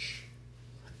church.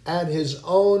 At his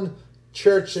own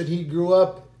church that he grew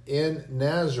up in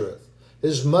Nazareth.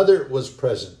 His mother was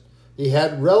present. He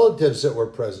had relatives that were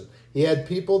present. He had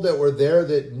people that were there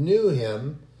that knew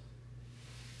him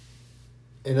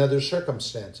in other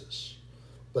circumstances.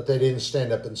 But they didn't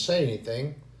stand up and say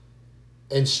anything.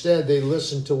 Instead, they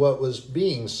listened to what was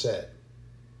being said.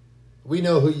 We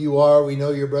know who you are. We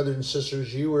know your brothers and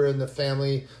sisters. You were in the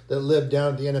family that lived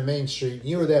down at the end of Main Street.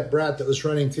 You were that brat that was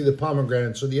running through the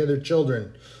pomegranates with the other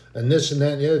children. And this and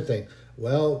that and the other thing.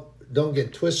 Well, don't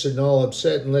get twisted and all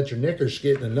upset and let your knickers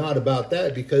get in a knot about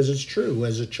that, because it's true.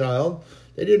 As a child,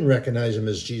 they didn't recognize him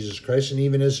as Jesus Christ. And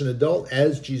even as an adult,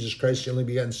 as Jesus Christ, the only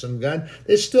begotten Son of God,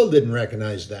 they still didn't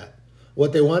recognize that.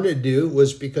 What they wanted to do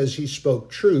was because he spoke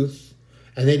truth,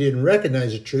 and they didn't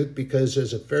recognize the truth because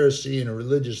as a Pharisee and a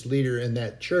religious leader in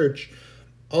that church,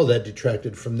 that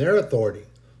detracted from their authority.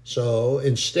 So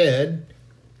instead,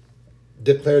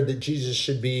 declared that Jesus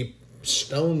should be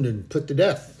stoned and put to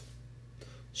death.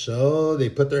 So they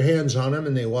put their hands on him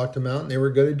and they walked him out, and they were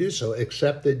going to do so,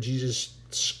 except that Jesus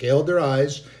scaled their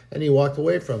eyes and he walked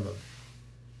away from them.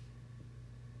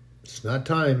 It's not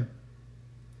time.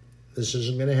 This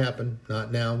isn't going to happen.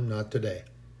 Not now, not today,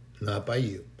 not by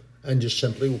you. And just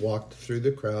simply walked through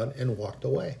the crowd and walked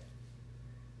away.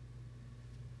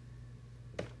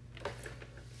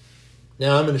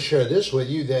 Now I'm going to share this with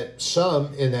you, that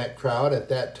some in that crowd at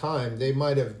that time, they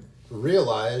might have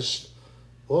realized,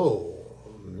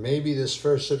 maybe this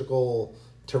pharisaical,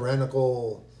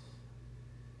 tyrannical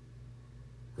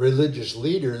religious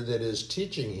leader that is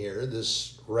teaching here,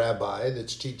 this rabbi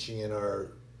that's teaching in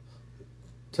our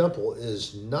temple,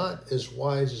 is not as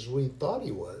wise as we thought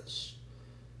he was.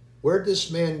 Where'd this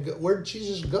man go? Where'd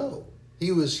Jesus go?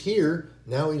 He was here,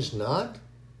 now he's not?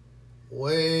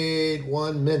 Wait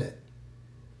 1 minute.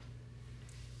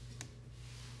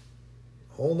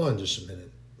 Hold on just a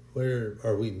minute. Where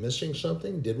are we missing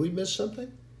something? Did we miss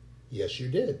something? Yes, you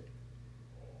did.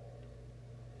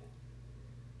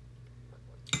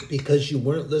 Because you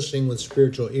weren't listening with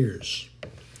spiritual ears.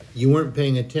 You weren't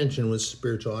paying attention with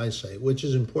spiritual eyesight, which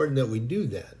is important that we do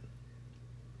that.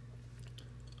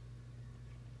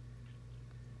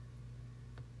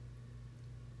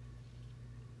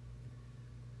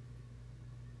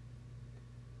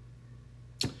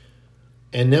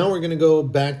 And now we're going to go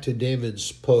back to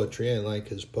David's poetry. I like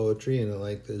his poetry and I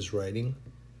like his writing.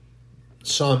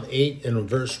 Psalm 8 and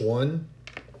verse 1.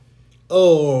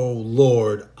 O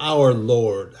Lord, our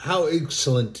Lord, how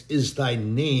excellent is thy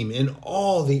name in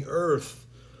all the earth,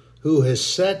 who has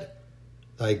set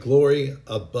thy glory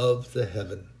above the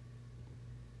heaven.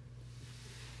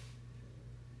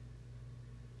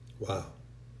 Wow.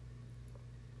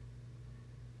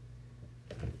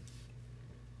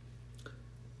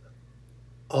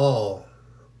 All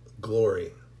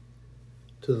glory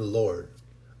to the Lord,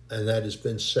 and that has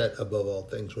been set above all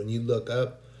things. When you look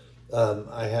up,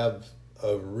 I have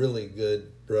a really good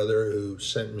brother who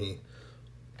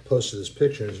posted this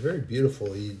picture, and it's very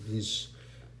beautiful. He's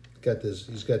got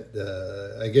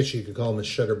I guess you could call him a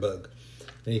shutterbug,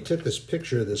 and he took this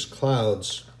picture of this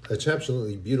clouds. It's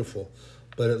absolutely beautiful,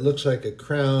 but it looks like a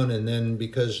crown, and then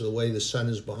because of the way the sun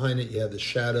is behind it, you have the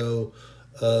shadow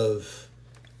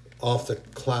off the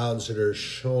clouds that are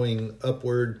showing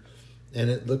upward,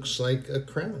 and it looks like a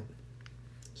crown.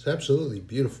 It's absolutely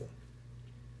beautiful.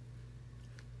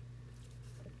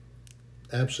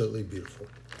 Absolutely beautiful.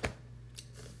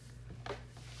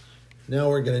 Now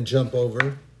we're going to jump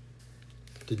over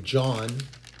to John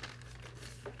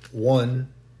 1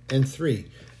 and 3.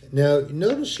 Now,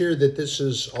 notice here that this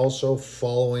is also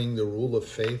following the rule of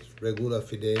faith, regula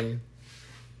fidei.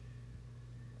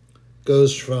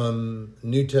 Goes from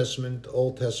New Testament,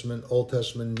 Old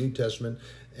Testament, New Testament.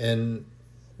 And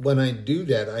when I do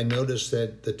that, I notice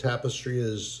that the tapestry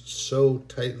is so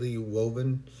tightly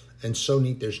woven and so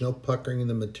neat. There's no puckering in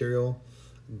the material.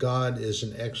 God is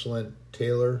an excellent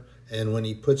tailor. And when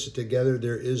he puts it together,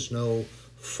 there is no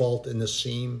fault in the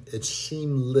seam. It's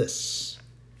seamless.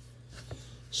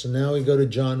 So now we go to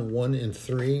John 1 and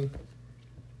 3.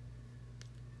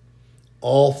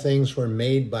 All things were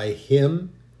made by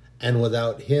him, and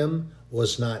without him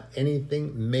was not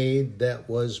anything made that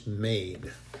was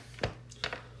made.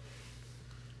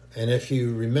 And if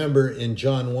you remember in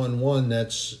John 1:1,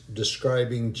 that's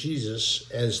describing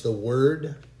Jesus as the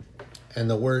Word, and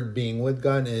the Word being with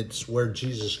God. It's where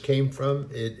Jesus came from.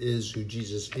 It is who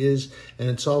Jesus is. And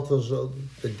it's also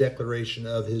the declaration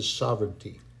of his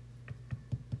sovereignty.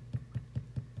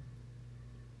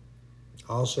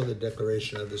 Also the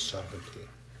declaration of his sovereignty.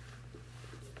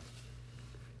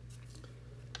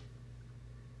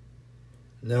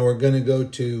 Now we're going to go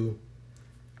to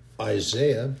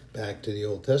Isaiah, back to the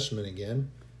Old Testament again.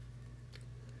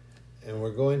 And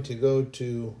we're going to go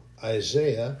to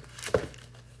Isaiah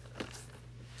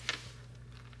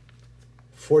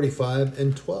 45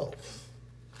 and 12.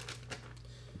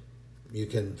 You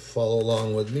can follow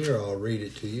along with me, or I'll read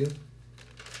it to you.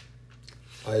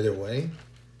 Either way.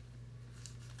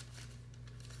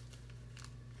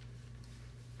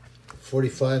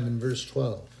 45 and verse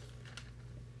 12.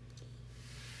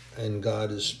 And God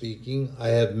is speaking, I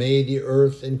have made the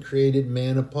earth and created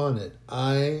man upon it.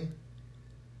 I,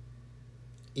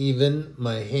 even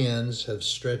my hands, have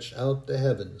stretched out the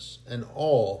heavens, and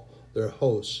all their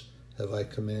hosts have I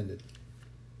commanded.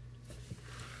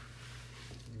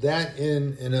 That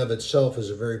in and of itself is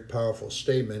a very powerful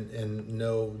statement, and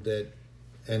know that,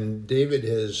 and David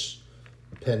has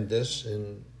penned this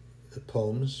in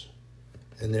poems,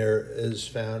 and there is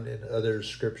found in other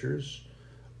scriptures,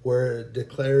 where it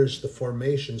declares the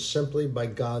formation simply by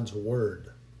God's word.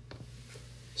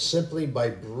 Simply by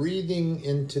breathing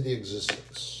into the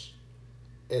existence,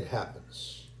 it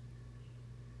happens.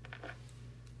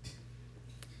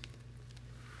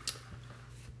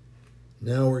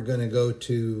 Now we're going to go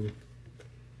to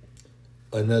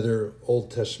another Old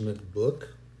Testament book.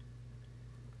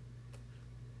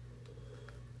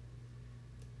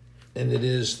 And it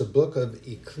is the book of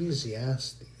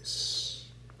Ecclesiastes.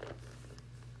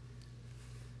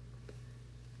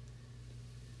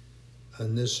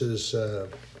 And this is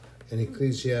in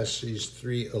Ecclesiastes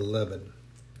 3:11.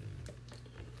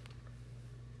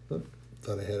 Oh,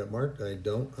 thought I had it marked. I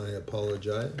don't. I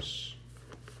apologize.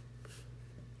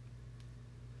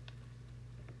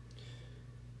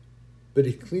 But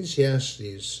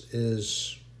Ecclesiastes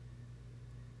is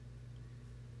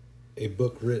a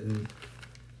book written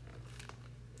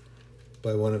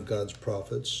by one of God's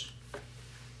prophets.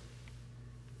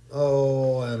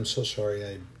 Oh, I'm so sorry.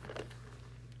 I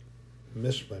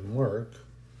missed my mark.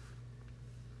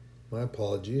 My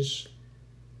apologies.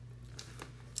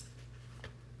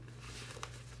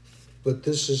 But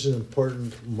this is an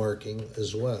important marking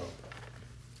as well.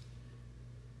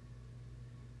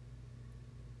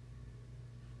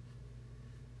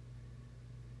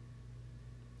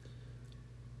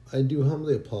 I do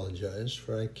humbly apologize,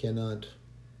 for I cannot.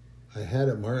 I had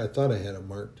it marked. I thought I had it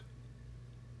marked.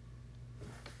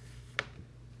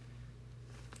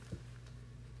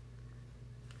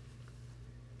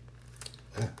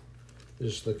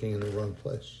 Just looking in the wrong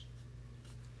place.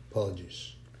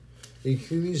 Apologies.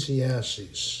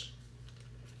 Ecclesiastes.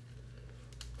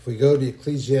 If we go to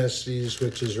Ecclesiastes,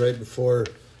 which is right before,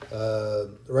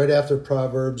 right after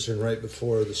Proverbs and right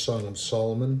before the Song of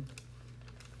Solomon.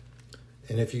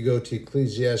 And if you go to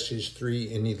Ecclesiastes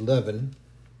 3:11,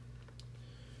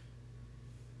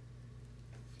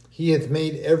 he hath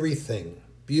made everything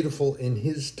beautiful in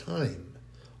his time.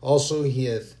 Also he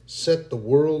hath set the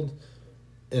world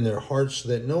in their hearts, so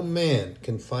that no man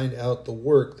can find out the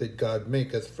work that God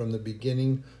maketh from the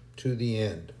beginning to the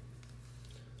end.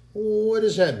 What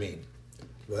does that mean?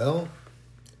 Well,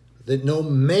 that no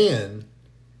man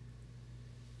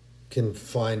can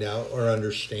find out or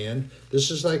understand. This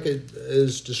is like it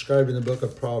is described in the book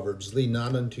of Proverbs. Lean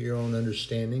not unto your own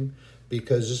understanding,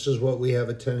 because this is what we have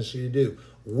a tendency to do.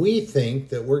 We think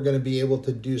that we're going to be able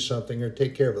to do something or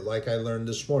take care of it, like I learned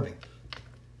this morning.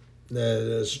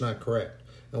 That's not correct.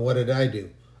 And what did I do?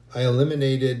 I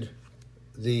eliminated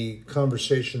the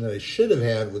conversation that I should have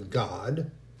had with God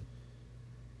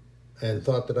and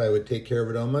thought that I would take care of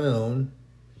it on my own.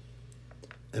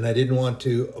 And I didn't want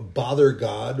to bother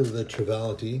God with the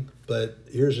triviality. But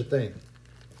here's the thing.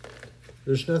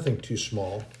 There's nothing too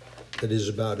small that is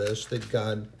about us that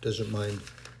God doesn't mind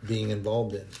being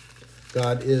involved in.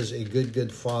 God is a good,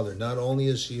 good Father. Not only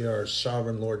is he our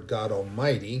sovereign Lord God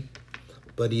Almighty,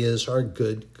 but he is our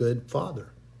good, good Father.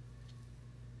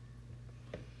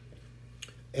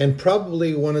 And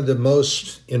probably one of the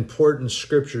most important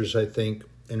scriptures, I think,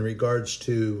 in regards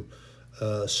to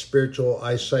spiritual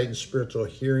eyesight and spiritual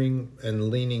hearing and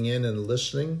leaning in and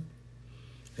listening,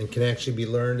 and can actually be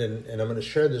learned. And I'm going to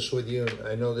share this with you. And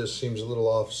I know this seems a little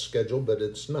off schedule, but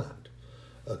it's not.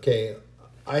 Okay,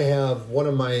 I have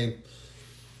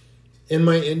in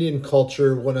my Indian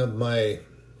culture, one of my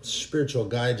spiritual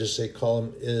guides, as they call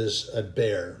him, is a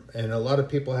bear. And a lot of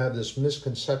people have this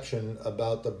misconception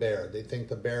about the bear. They think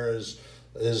the bear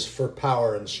is for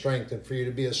power and strength and for you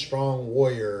to be a strong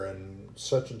warrior and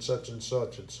such and such and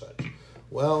such and such.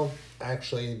 Well,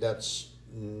 actually, that's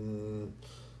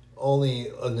only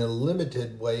in a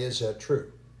limited way is that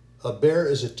true. A bear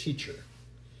is a teacher.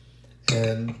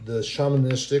 And the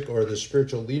shamanistic or the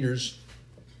spiritual leaders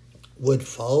would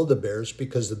follow the bears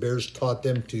because the bears taught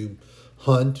them to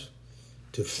hunt,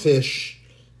 to fish,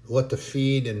 what to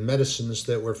feed, and medicines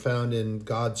that were found in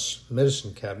God's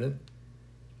medicine cabinet.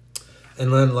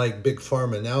 And unlike Big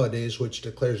Pharma nowadays, which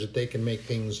declares that they can make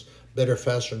things better,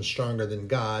 faster, and stronger than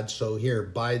God, so here,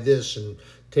 buy this and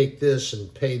take this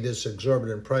and pay this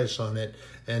exorbitant price on it,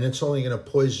 and it's only going to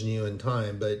poison you in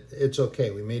time, but it's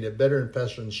okay. We made it better and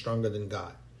faster and stronger than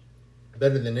God.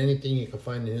 Better than anything you can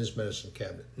find in his medicine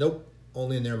cabinet. Nope,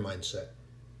 only in their mindset.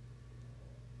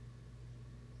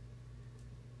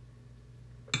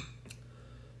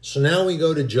 So now we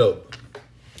go to Job.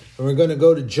 And we're going to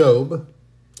go to Job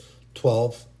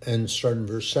 12 and start in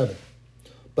verse 7.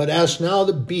 But ask now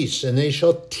the beasts, and they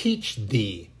shall teach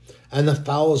thee, and the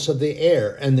fowls of the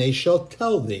air, and they shall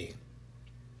tell thee.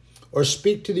 Or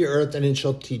speak to the earth, and it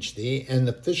shall teach thee, and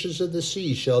the fishes of the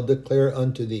sea shall declare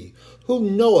unto thee. Who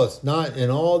knoweth not in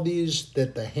all these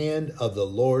that the hand of the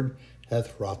Lord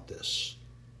hath wrought this?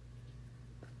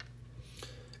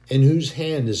 In whose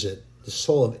hand is it, the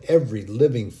soul of every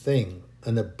living thing,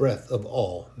 and the breath of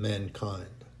all mankind?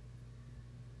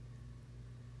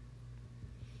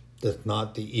 Doth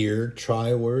not the ear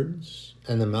try words,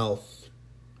 and the mouth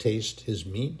taste his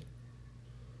meat?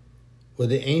 With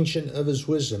the ancient of his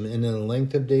wisdom, and in the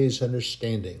length of days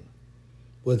understanding.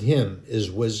 With him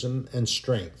is wisdom and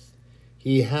strength.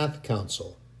 He hath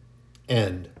counsel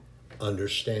and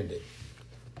understanding.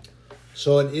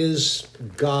 So it is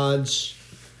God's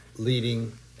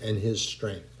leading and his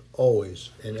strength,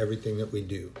 always, in everything that we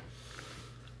do.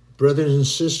 Brothers and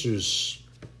sisters,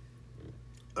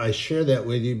 I share that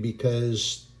with you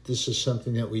because this is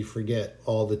something that we forget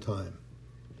all the time.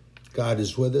 God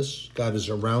is with us. God is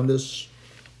around us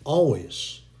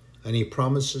always. And he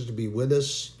promises to be with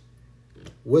us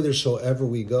whithersoever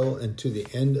we go and to the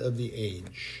end of the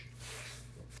age.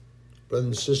 Brothers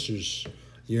and sisters,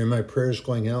 you're in my prayers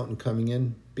going out and coming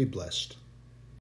in. Be blessed.